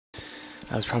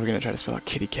I was probably going to try to spell out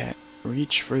kitty cat.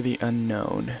 Reach for the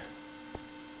unknown.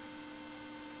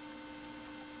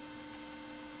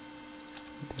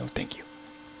 No, thank you.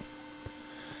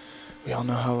 We all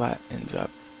know how that ends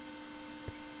up.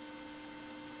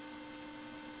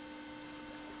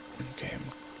 Okay.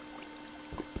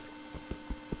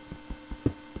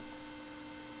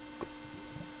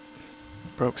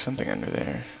 Broke something under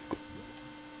there.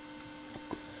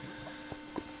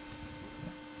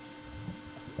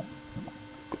 I'm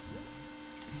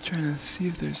trying to see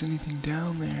if there's anything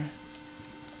down there.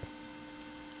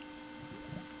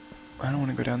 I don't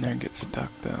want to go down there and get stuck,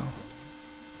 though.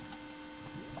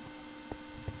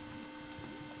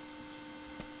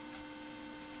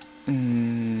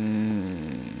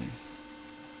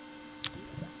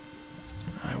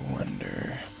 I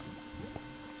wonder.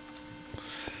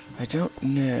 I don't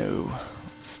know.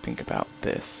 Let's think about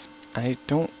this. I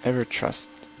don't ever trust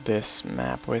this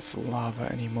map with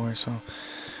lava anymore, so I'm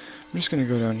just gonna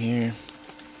go down here.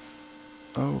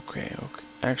 Okay.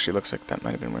 Actually, looks like that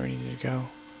might have been where we needed to go.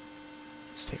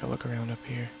 Let's take a look around up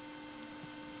here.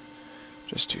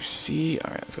 Just to see.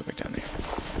 Alright, let's go back down there.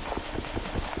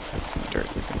 Some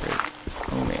dirt we can break.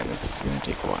 Oh man, this is gonna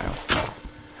take a while.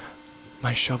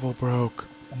 My shovel broke.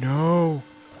 No!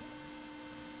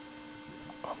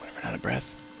 Oh, I'm gonna run out of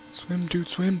breath. Swim, dude,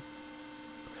 swim.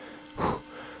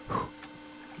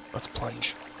 Let's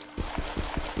plunge.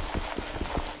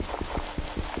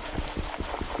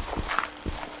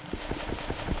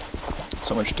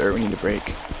 So much dirt we need to break.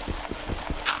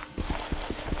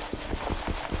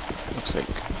 Looks like...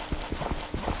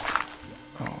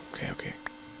 Oh, okay.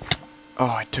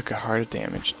 Oh, I took a heart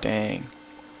damage. Dang.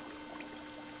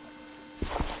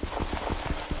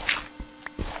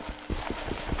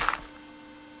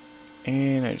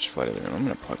 And I just flooded the room. I'm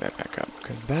gonna plug that back up,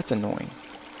 because that's annoying.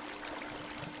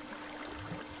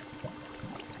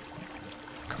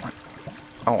 Come on.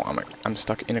 Oh, I'm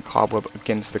stuck in a cobweb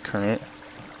against the current.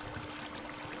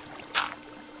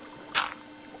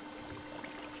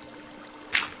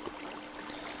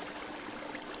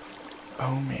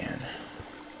 Oh man.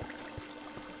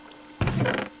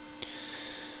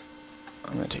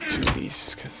 I'm gonna take 2 of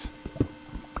these, because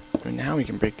now we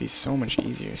can break these so much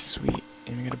easier. Sweet.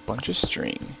 And we got a bunch of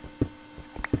string.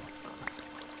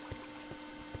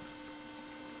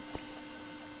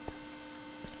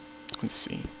 Let's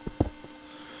see.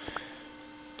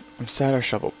 I'm sad our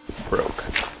shovel broke.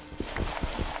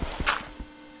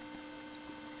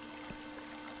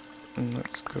 And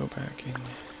let's go back in.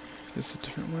 Is this a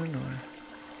different one, or...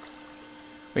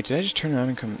 Wait, did I just turn around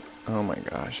and come... Oh my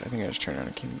gosh, I think I just turned around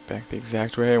and came back the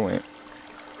exact way I went.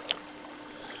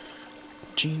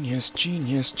 Genius,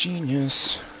 genius,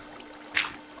 genius.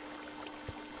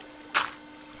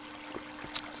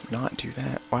 Let's not do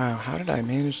that. Wow, how did I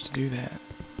manage to do that?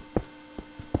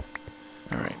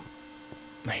 Alright.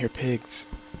 I hear pigs.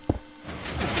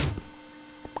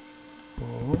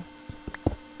 Oh.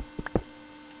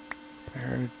 I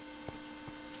heard.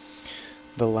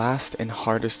 The last and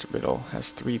hardest riddle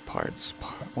has 3 parts.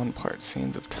 One part,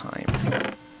 Sands of Time.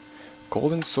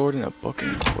 Golden sword and a book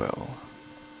and quill.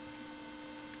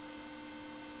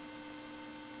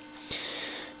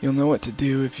 You'll know what to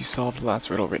do if you solve the last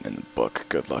riddle written in the book.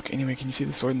 Good luck. Anyway, can you see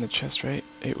the sword in the chest, right?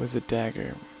 It was a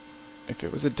dagger. If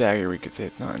it was a dagger, we could say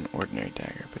it's not an ordinary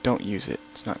dagger. But don't use it.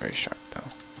 It's not very sharp,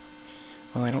 though.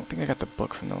 Well, I don't think I got the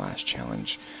book from the last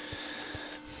challenge.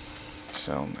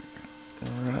 So,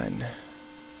 run.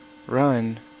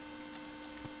 Run.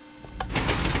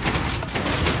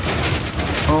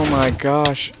 Oh my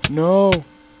gosh. No!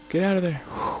 Get out of there.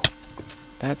 Whew.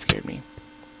 That scared me.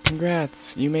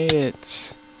 Congrats. You made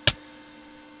it.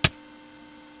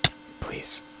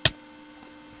 Please.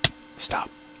 Stop.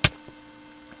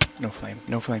 No flame.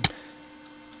 No flame.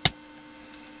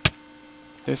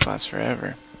 This lasts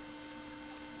forever.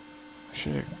 I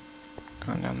should have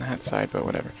gone down that side, but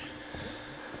whatever.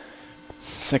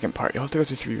 Second part. You'll have to go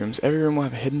through 3 rooms. Every room will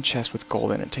have a hidden chest with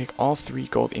gold in it. Take all 3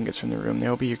 gold ingots from the room. They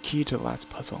will be your key to the last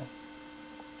puzzle.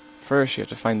 First, you have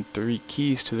to find 3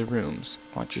 keys to the rooms.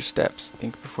 Watch your steps.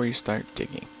 Think before you start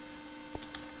digging.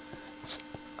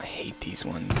 I hate these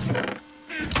ones.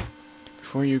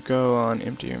 Before you go on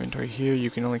empty your inventory here, you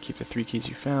can only keep the 3 keys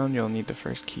you found. You'll need the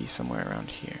first key somewhere around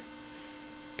here.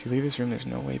 If you leave this room, there's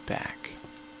no way back.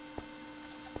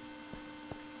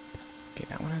 Okay,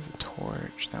 that one has a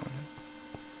torch. That one has...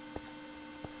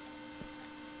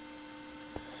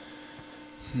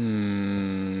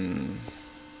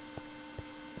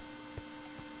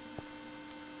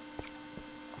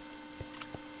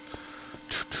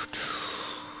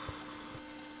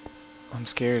 I'm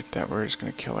scared that we're just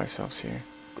gonna kill ourselves here.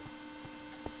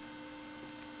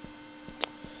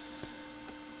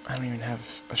 I don't even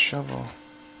have a shovel.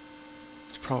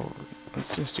 It's probably...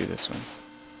 Let's just do this one.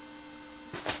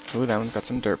 Ooh, that one's got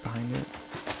some dirt behind it.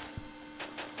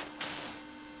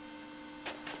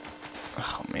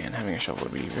 Oh man, having a shovel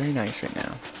would be very nice right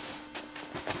now.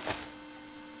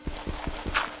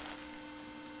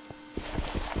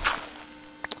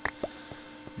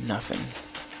 Nothing.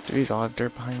 Do these all have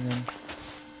dirt behind them?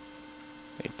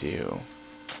 They do.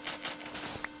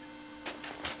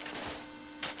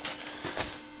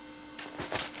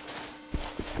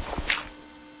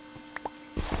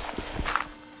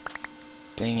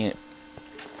 Dang it.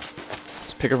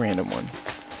 Let's pick a random one.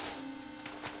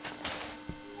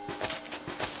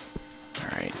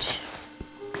 Alright.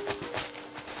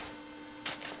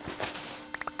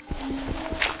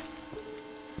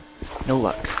 No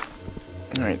luck.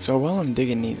 Alright, so while I'm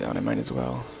digging these out, I might as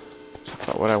well talk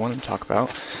about what I wanted to talk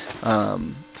about.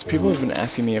 So people have been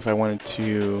asking me if I wanted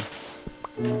to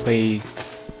play,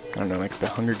 I don't know, like the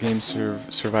Hunger Games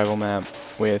survival map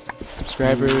with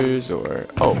subscribers, or...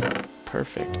 Oh,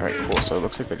 perfect. Alright, cool. So it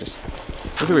looks like looks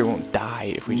like we won't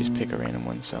die if we just pick a random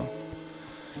one, so...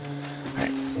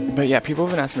 Alright, but yeah, people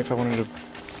have been asking me if I wanted to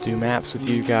do maps with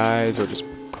you guys, or just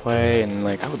play, and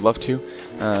like, I would love to.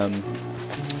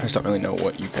 I just don't really know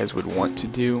what you guys would want to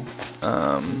do.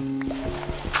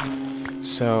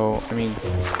 So, I mean,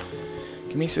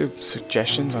 give me some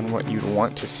suggestions on what you'd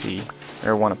want to see,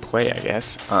 or want to play, I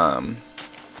guess. And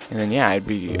then, yeah, I'd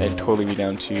totally be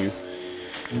down to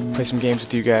play some games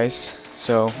with you guys.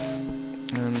 So,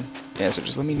 yeah, so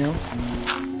just let me know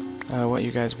what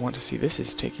you guys want to see. This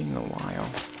is taking a while.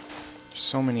 There's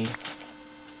so many.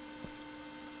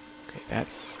 Okay,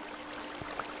 that's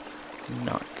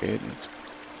not good.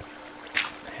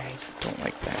 I don't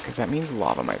like that, because that means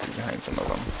lava might be behind some of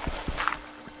them.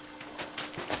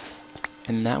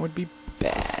 And that would be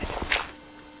bad.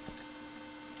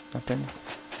 Nothing?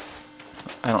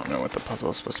 I don't know what the puzzle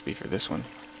is supposed to be for this one.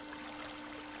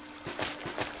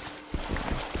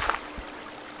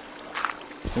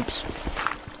 Oops.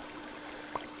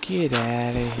 Get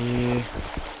out of here.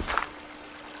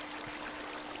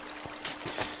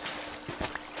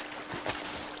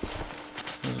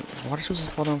 Is water supposed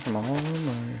to fall down from all of them,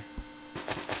 or...?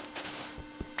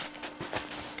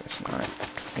 Guess not.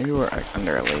 Maybe we're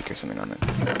under a lake or something on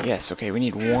that. Yes, okay, we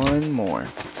need one more.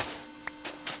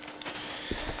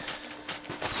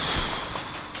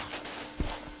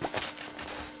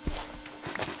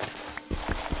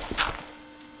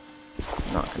 It's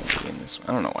not going to be in this one.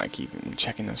 I don't know why I keep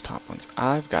checking those top ones.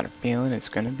 I've got a feeling it's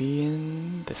going to be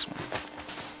in this one.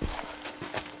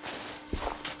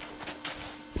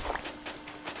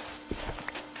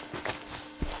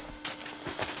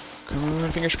 Come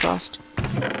on, fingers crossed.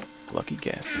 Lucky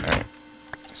guess. Alright.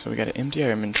 So we gotta empty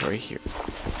our inventory here.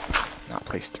 Not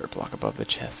place third block above the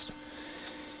chest.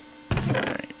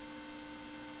 Alright.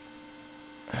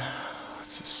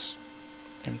 Let's just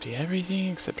empty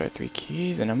everything except our 3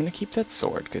 keys, and I'm gonna keep that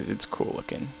sword because it's cool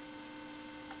looking.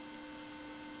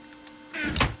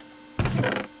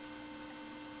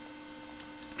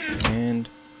 And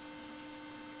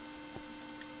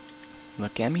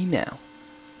look at me now.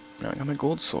 Now I got my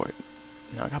gold sword.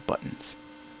 Now I got buttons.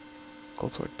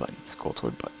 Gold sword buttons. Gold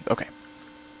sword buttons. Okay.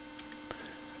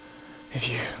 If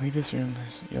you leave this room,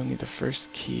 you'll need the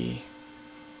first key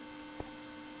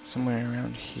somewhere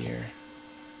around here.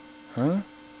 Huh?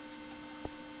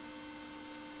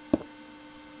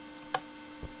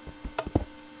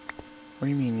 What do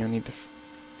you mean you'll need the...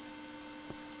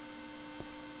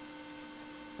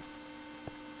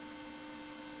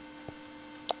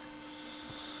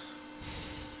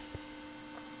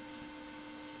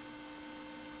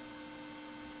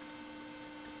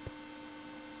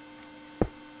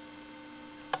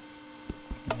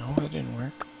 No, that didn't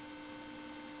work.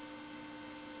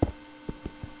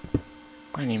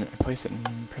 I didn't even place it and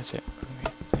even press it.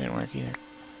 Okay, that didn't work either.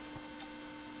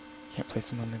 Can't place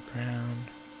them on the ground.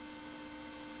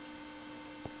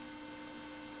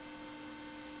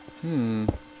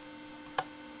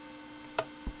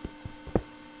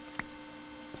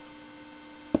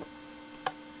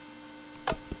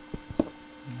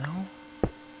 No?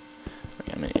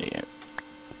 Okay, I'm an idiot.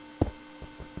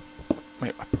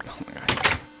 Wait, what? Oh my god.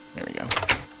 There we go.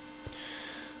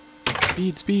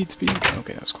 Speed, speed, speed.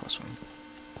 Okay, that was a close one.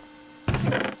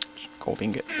 Gold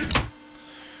ingot.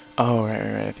 Oh, right,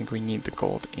 right, right. I think we need the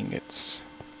gold ingots.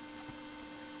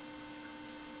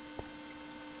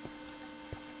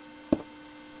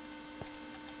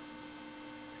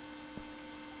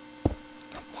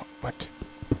 What?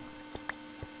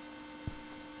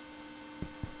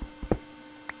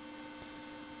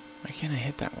 Why can't I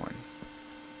hit that one?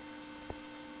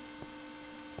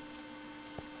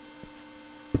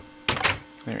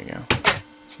 There we go.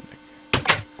 Seems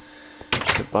like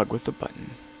just a bug with the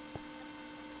button.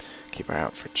 Keep our eye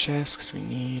out for chests, because we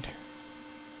need...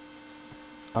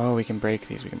 Oh, we can break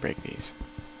these, we can break these.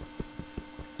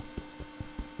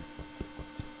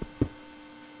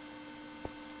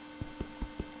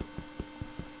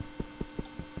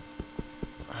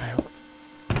 I hope...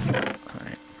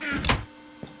 Alright.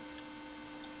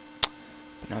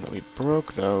 Now that we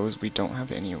broke those, we don't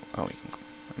have any... Oh, we can...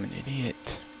 I'm an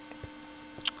idiot.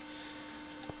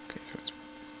 Okay, so it's...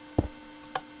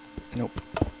 Nope.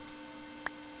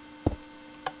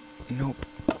 Nope.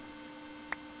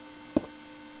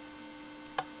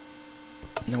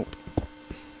 Nope.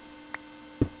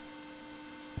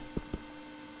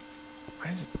 Why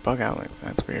does it bug out like that?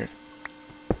 That's weird.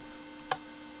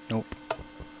 Nope.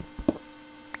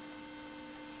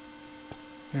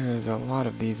 There's a lot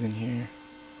of these in here.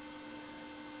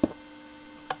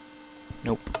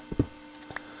 Nope.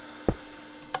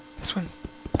 This one.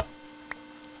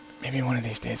 Maybe one of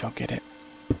these days I'll get it.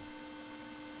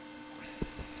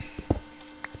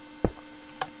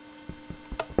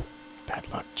 Bad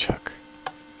luck, Chuck.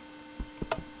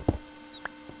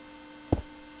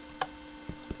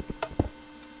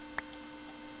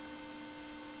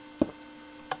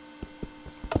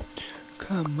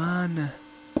 Come on.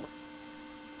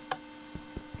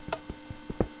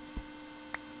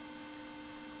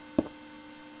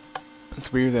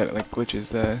 It's weird that it like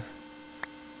glitches the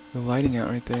lighting out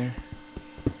right there.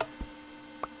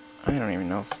 I don't even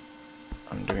know if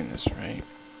I'm doing this right.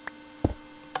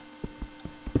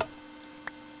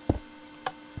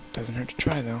 Doesn't hurt to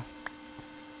try though.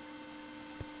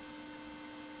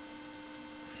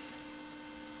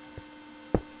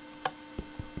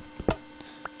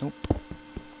 Nope.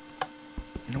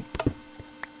 Nope.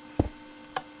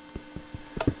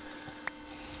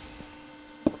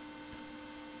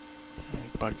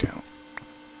 Bugged out.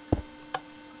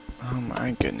 Oh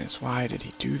my goodness, why did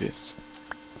he do this?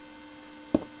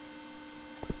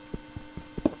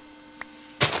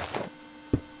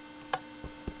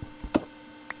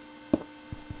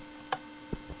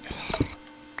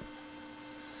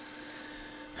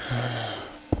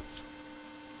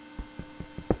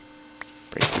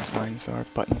 Break these vines so our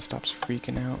button stops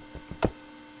freaking out.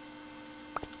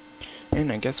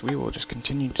 And I guess we will just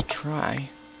continue to try.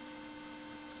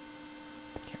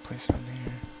 Can't place it on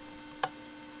there.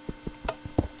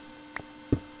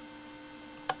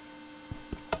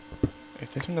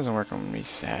 If this one doesn't work, I'm gonna be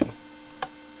sad.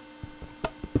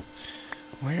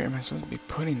 Where am I supposed to be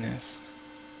putting this?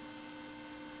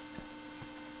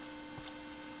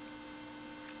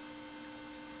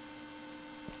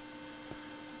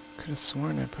 Could have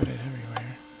sworn I put it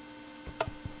everywhere.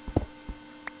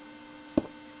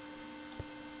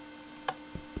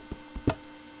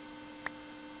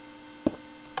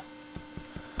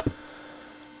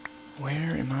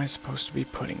 Where am I supposed to be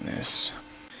putting this?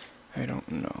 I don't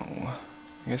know.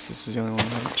 I guess this is the only one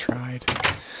that I've tried.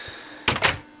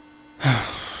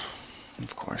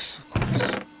 Of course, of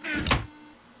course.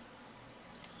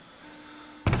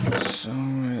 So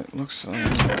it looks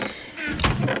like...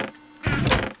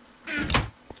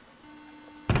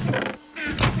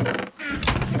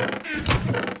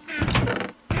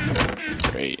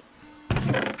 Great.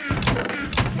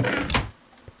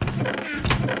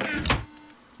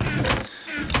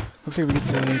 Looks like we get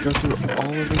to go through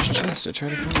all of these chests to try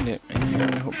to find it,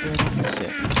 and hopefully I don't miss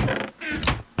it.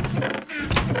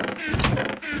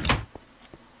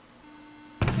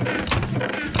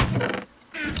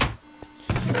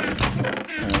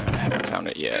 I haven't found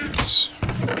it yet.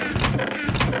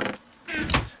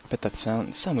 Bet that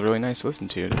sounds really nice to listen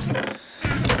to. Just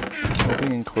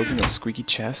opening and closing of squeaky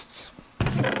chests.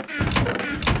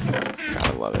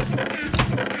 Gotta love it.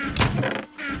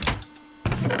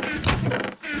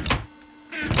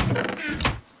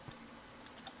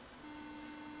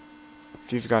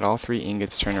 If you've got all 3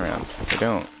 ingots, turn around. If I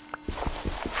don't.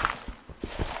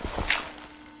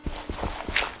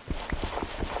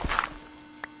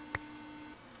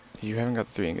 If you haven't got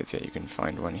the 3 ingots yet, you can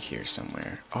find one here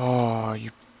somewhere. Oh,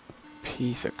 you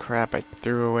piece of crap. I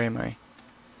threw away my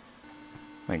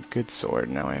good sword.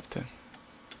 Now I have to...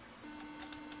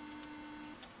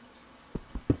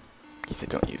 He said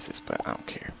don't use this, but I don't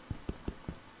care.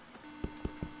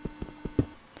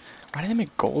 Why do they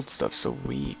make gold stuff so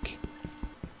weak?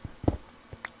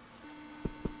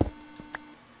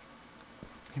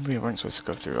 Maybe we weren't supposed to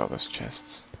go through all those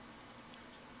chests.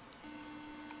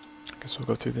 I guess we'll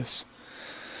go through this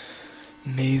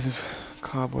maze of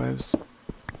cobwebs.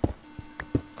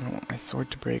 I don't want my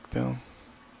sword to break, though.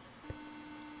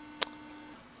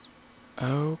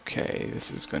 Okay,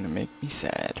 this is going to make me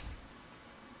sad.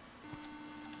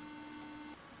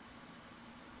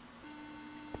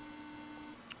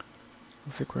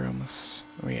 Looks like we're almost...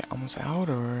 Are we almost out,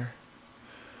 or...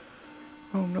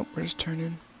 Oh, nope, we're just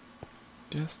turning.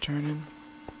 Just turning.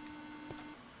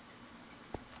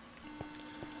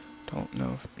 Don't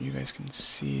know if you guys can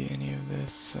see any of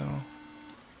this, so...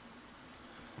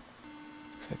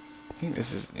 I think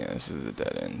this is... Yeah, this is a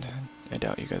dead end. I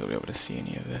doubt you guys will be able to see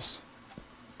any of this.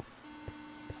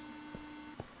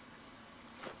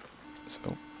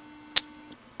 So...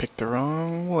 Picked the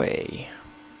wrong way.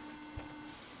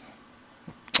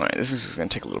 Alright, this is going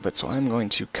to take a little bit, so I'm going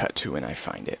to cut to when I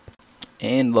find it.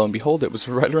 And lo and behold, it was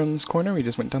right around this corner. We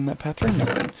just went down that path for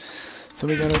nothing. So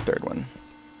we got our third one.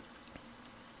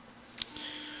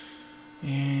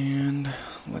 And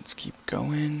let's keep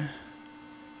going.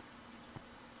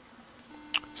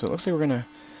 So it looks like we're going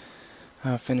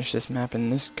to finish this map in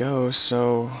this go.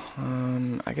 So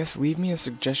I guess leave me a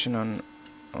suggestion on...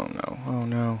 Oh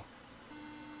no.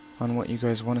 On what you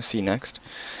guys want to see next.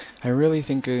 I really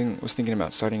was thinking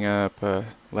about starting up a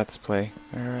Let's Play,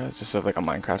 or just like a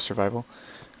Minecraft survival.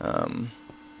 I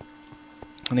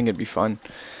think it'd be fun.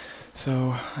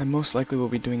 So I most likely will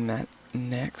be doing that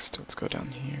next. Let's go down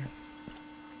here.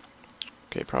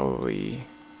 Okay, probably.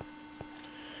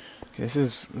 Okay, this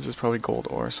is probably gold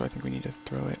ore, so I think we need to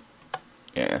throw it.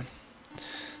 Yeah.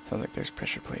 Sounds like there's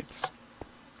pressure plates.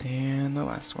 And the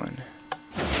last one.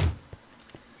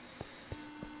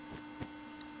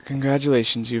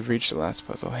 Congratulations, you've reached the last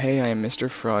puzzle. Hey, I am Mr.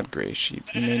 Fraud Grey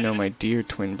Sheep. You may know my dear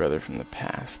twin brother from the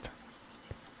past.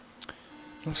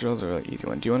 This riddle's a really easy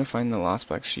one. Do you want to find the lost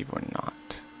black sheep or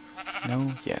not?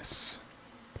 No? Yes.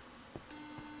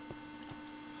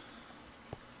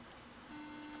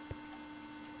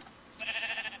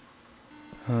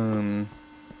 Oh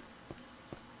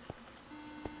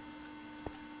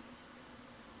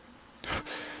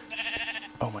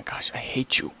my gosh, I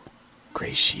hate you,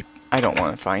 Grey Sheep. I don't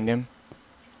want to find him.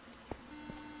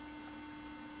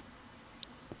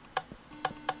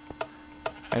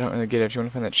 I don't really get it. If you want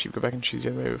to find that sheep, go back and choose the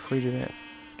other way before you do that.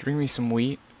 Could you bring me some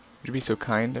wheat? Would you be so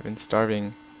kind? I've been starving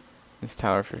in this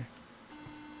tower for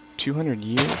 200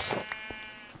 years?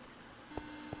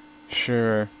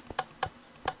 Sure.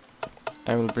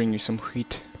 I will bring you some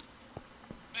wheat.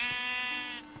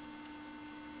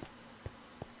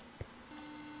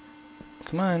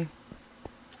 Come on.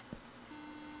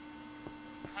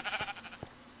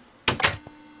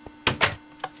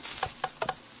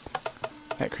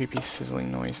 That creepy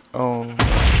sizzling noise. Oh.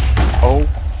 Oh.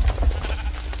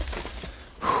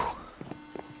 Whew.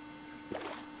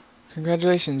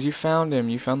 Congratulations, you found him.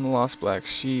 You found the lost black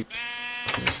sheep.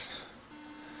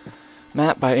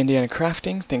 Map by Indiana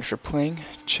Crafting. Thanks for playing.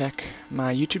 Check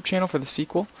my YouTube channel for the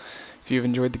sequel. If you've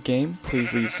enjoyed the game,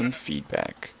 please leave some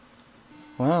feedback.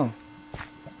 Wow.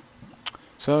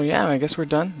 So yeah, I guess we're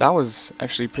done. That was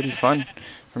actually pretty fun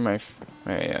for my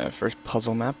first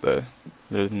puzzle map.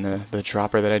 The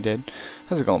dropper that I did.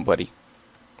 How's it going, buddy?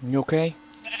 You okay?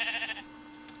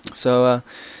 So,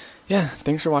 yeah,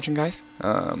 thanks for watching, guys.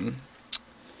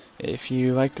 If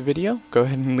you liked the video, go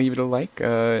ahead and leave it a like,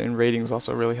 and ratings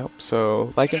also really help.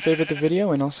 So, like and favorite the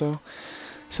video, and also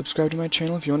subscribe to my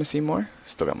channel if you want to see more.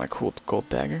 Still got my cool gold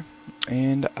dagger.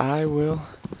 And I will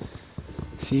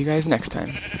see you guys next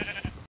time.